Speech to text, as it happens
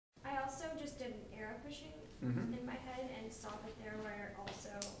arrow pushing in my head and stop it there, where also,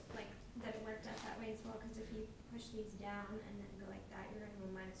 like, that it worked out that way as well, because if you push these down and then go like that, you're going to have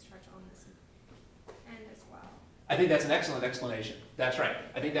a minus charge on this end as well. I think that's an excellent explanation. That's right.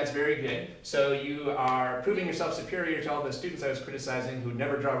 I think that's very good. So you are proving yourself superior to all the students I was criticizing who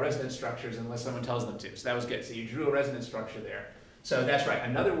never draw resonance structures unless someone tells them to. So that was good. So you drew a resonance structure there. So that's right.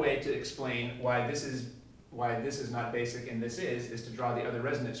 Another way to explain why this is not basic and this is to draw the other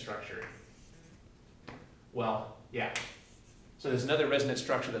resonance structure. Well, yeah. So there's another resonance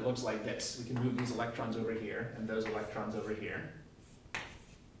structure that looks like this. We can move these electrons over here and those electrons over here.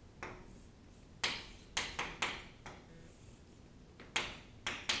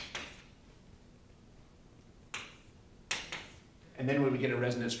 And then we get a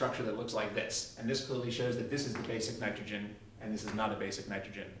resonance structure that looks like this. And this clearly shows that this is the basic nitrogen and this is not a basic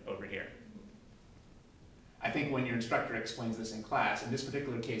nitrogen over here. I think when your instructor explains this in class, in this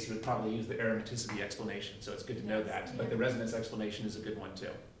particular case, you would probably use the aromaticity explanation, so it's good to know that. But the resonance explanation is a good one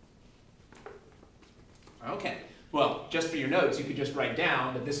too. Okay, well, just for your notes, you could just write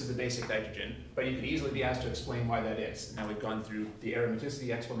down that this is the basic nitrogen, but you could easily be asked to explain why that is. Now we've gone through the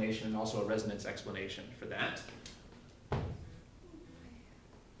aromaticity explanation and also a resonance explanation for that.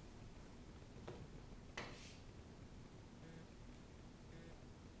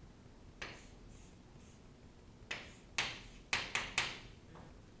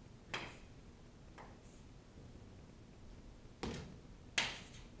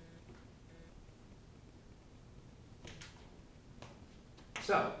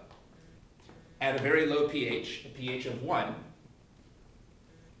 So, at a very low pH, a pH of 1,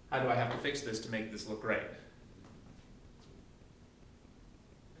 how do I have to fix this to make this look right?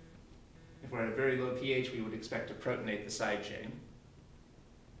 If we're at a very low pH, we would expect to protonate the side chain.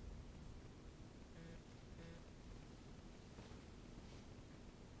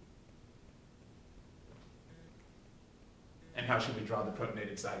 And how should we draw the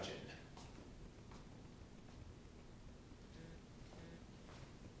protonated side chain?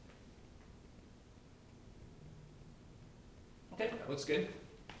 Okay, that looks good.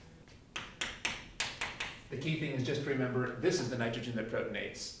 The key thing is just to remember this is the nitrogen that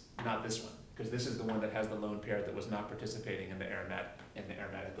protonates, not this one, because this is the one that has the lone pair that was not participating in the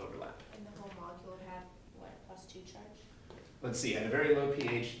aromatic overlap. And the whole molecule would have, what, +2 charge? Let's see, at a very low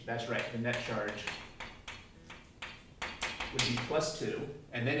pH, that's right, the net charge would be +2.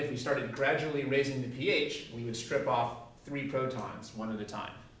 And then if we started gradually raising the pH, we would strip off 3 protons, one at a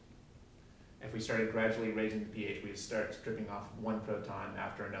time. If we started gradually raising the pH, we'd start stripping off 1 proton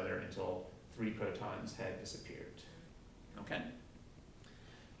after another until 3 protons had disappeared. Okay?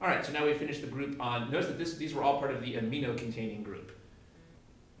 All right, so now we finished the group on, notice that these were all part of the amino-containing group.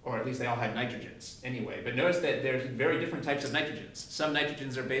 Or at least they all had nitrogens anyway. But notice that there's very different types of nitrogens. Some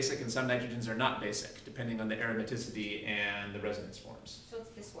nitrogens are basic and some nitrogens are not basic, depending on the aromaticity and the resonance forms. So it's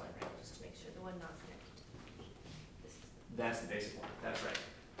this one, right? Just to make sure, the one not connected. That's the basic one, that's right.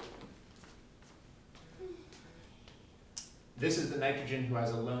 This is the nitrogen who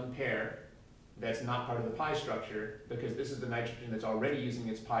has a lone pair that's not part of the pi structure, because this is the nitrogen that's already using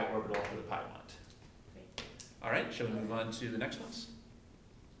its pi orbital for the pi bond. Great. All right, shall we move on to the next ones?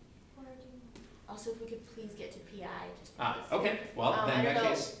 Also, if we could please get to PI. Just Okay, well, then in that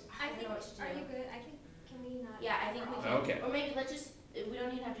case. I think, are you good? I think, can we not? Yeah, I think we can. Okay. Or maybe let's just, we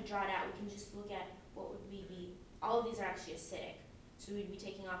don't even have to draw it out. We can just look at what would we be, all of these are actually acidic. So we'd be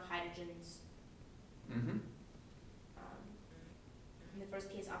taking off hydrogens. Mm-hmm. In the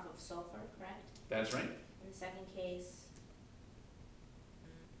first case, off of sulfur, correct? That's right. In the second case,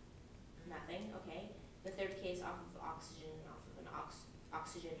 nothing, okay. The third case, off of oxygen, off of an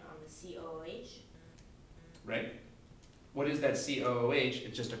oxygen on the COOH. Right. What is that COOH?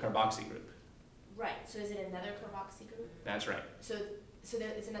 It's just a carboxy group. Right, so is it another carboxy group? That's right. So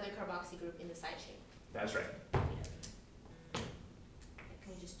it's another carboxy group in the side chain. That's right. Can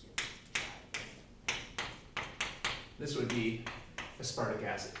we just do This would be aspartic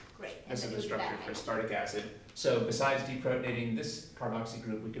acid. Great. This is the structure for aspartic acid. So besides deprotonating this carboxy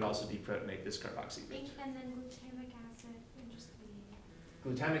group, we could also deprotonate this carboxy group. And then glutamic acid would just be...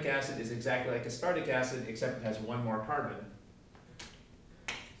 Glutamic acid is exactly like aspartic acid, except it has 1 more carbon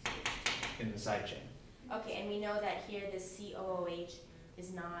in the side chain. Okay, and we know that here this COOH is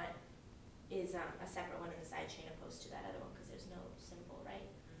a separate one in the side chain opposed to that other one because there's no symbol, right?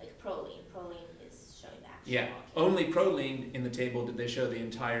 Like proline. Proline is showing the actual Yeah, molecule. only proline in the table did they show the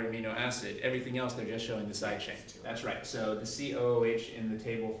entire amino acid. Everything else they're just showing the side chain. That's right. So the COOH in the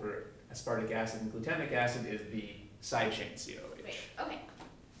table for aspartic acid and glutamic acid is the side chain COOH. Great. Okay.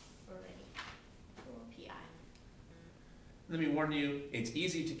 We're ready for PI. let me warn you, it's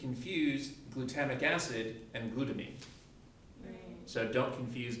easy to confuse glutamic acid and glutamine. So don't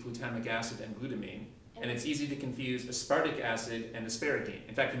confuse glutamic acid and glutamine. And it's easy to confuse aspartic acid and asparagine.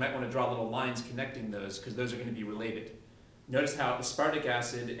 In fact, you might want to draw little lines connecting those because those are going to be related. Notice how aspartic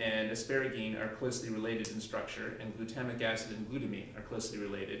acid and asparagine are closely related in structure, and glutamic acid and glutamine are closely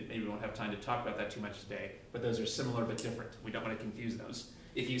related. Maybe we won't have time to talk about that too much today, but those are similar but different. We don't want to confuse those.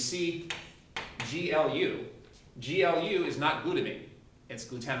 If you see GLU, GLU is not glutamine, it's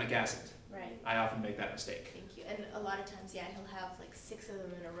glutamic acid. Right. I often make that mistake. Thank you. And a lot of times, yeah, he'll have like 6 of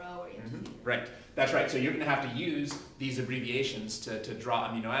them in a row, or you have to do Right, that's right. So you're going to have to use these abbreviations to draw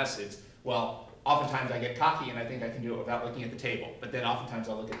amino acids. Well, oftentimes I get cocky and I think I can do it without looking at the table. But then oftentimes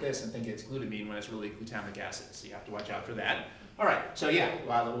I'll look at this and think it's glutamine when it's really glutamic acid. So you have to watch out for that. All right, so yeah,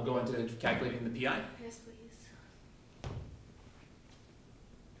 we'll go into calculating the PI. Yes, please.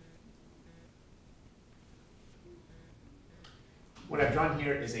 What I've drawn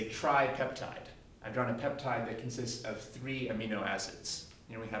here is a tripeptide. I've drawn a peptide that consists of 3 amino acids.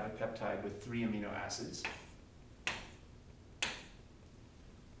 Here we have a peptide with 3 amino acids.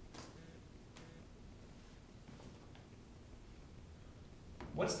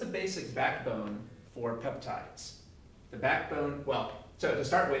 What's the basic backbone for peptides? The backbone, well, so to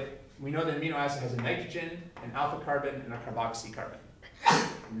start with, we know that an amino acid has a nitrogen, an alpha carbon, and a carboxy carbon.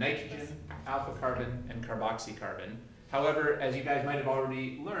 Nitrogen, alpha carbon, and carboxy carbon. However, as you guys might have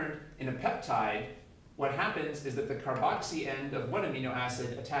already learned, in a peptide, what happens is that the carboxy end of one amino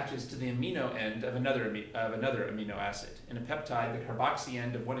acid attaches to the amino end of another amino acid. In a peptide, the carboxy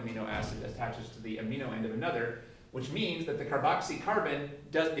end of one amino acid attaches to the amino end of another, which means that the carboxy carbon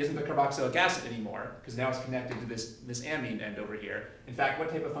isn't the carboxylic acid anymore, because now it's connected to this amine end over here. In fact, what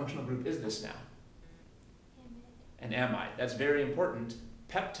type of functional group is this now? An amide. That's very important.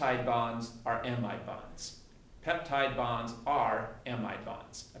 Peptide bonds are amide bonds. Peptide bonds are amide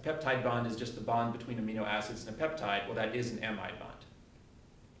bonds. A peptide bond is just the bond between amino acids and a peptide. Well, that is an amide bond.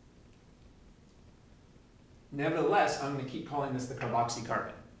 Nevertheless, I'm going to keep calling this the carboxy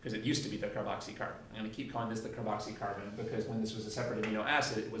carbon, because it used to be the carboxy carbon. I'm going to keep calling this the carboxy carbon because when this was a separate amino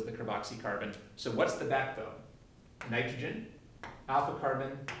acid, it was the carboxy carbon. So what's the backbone? Nitrogen, alpha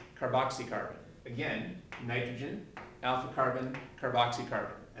carbon, carboxy carbon. Again, nitrogen, alpha carbon, carboxy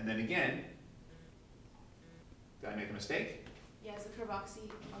carbon. And then again, did I make a mistake? Yeah, is the carboxy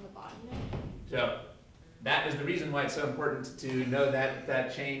on the bottom there? So that is the reason why it's so important to know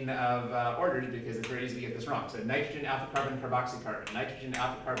that chain of orders, because it's very easy to get this wrong. So nitrogen, alpha carbon, carboxy carbon. Nitrogen,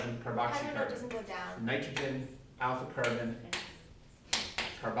 alpha carbon, carboxy I don't know, it carbon. doesn't go down. Nitrogen, alpha carbon,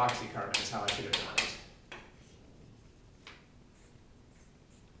 carboxy carbon is how I should have done it.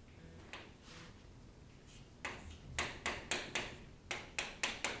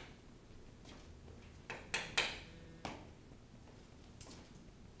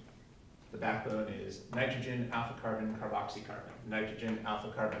 The backbone is nitrogen, alpha carbon, carboxy carbon. Nitrogen,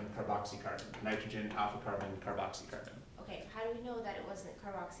 alpha carbon, carboxy carbon. Nitrogen, alpha carbon, carboxy carbon. Okay, how do we know that it wasn't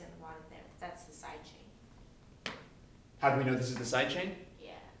carboxy on the bottom there? That's the side chain. How do we know this is the side chain?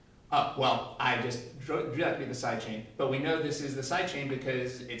 Yeah. Oh, well, I just drew that to be the side chain, but we know this is the side chain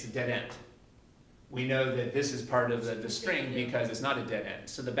because it's a dead end. We know that this is part of the string because it's not a dead end.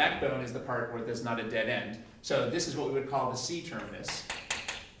 So the backbone is the part where there's not a dead end. So this is what we would call the C-terminus.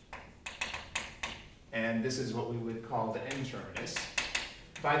 And this is what we would call the N-terminus.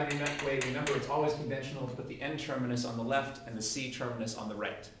 By the way, remember it's always conventional to put the N-terminus on the left and the C-terminus on the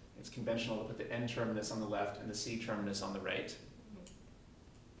right. It's conventional to put the N-terminus on the left and the C-terminus on the right.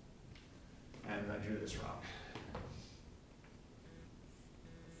 And I drew this wrong.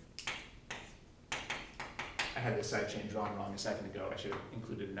 I had the side chain drawn wrong a second ago. I should have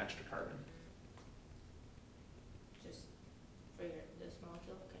included an extra carbon. Just for this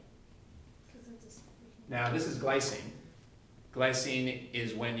molecule, okay. Now this is glycine. Glycine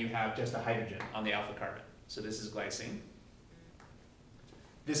is when you have just a hydrogen on the alpha carbon. So this is glycine.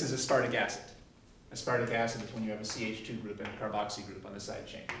 This is aspartic acid. Aspartic acid is when you have a CH2 group and a carboxy group on the side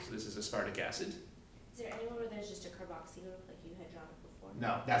chain. So this is aspartic acid. Is there anywhere where there's just a carboxy group like you had drawn it before?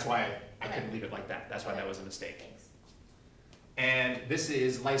 No, that's why I couldn't leave it like that. That's why that was a mistake. Thanks. And this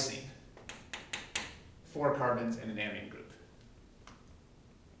is lysine. 4 carbons and an amine group.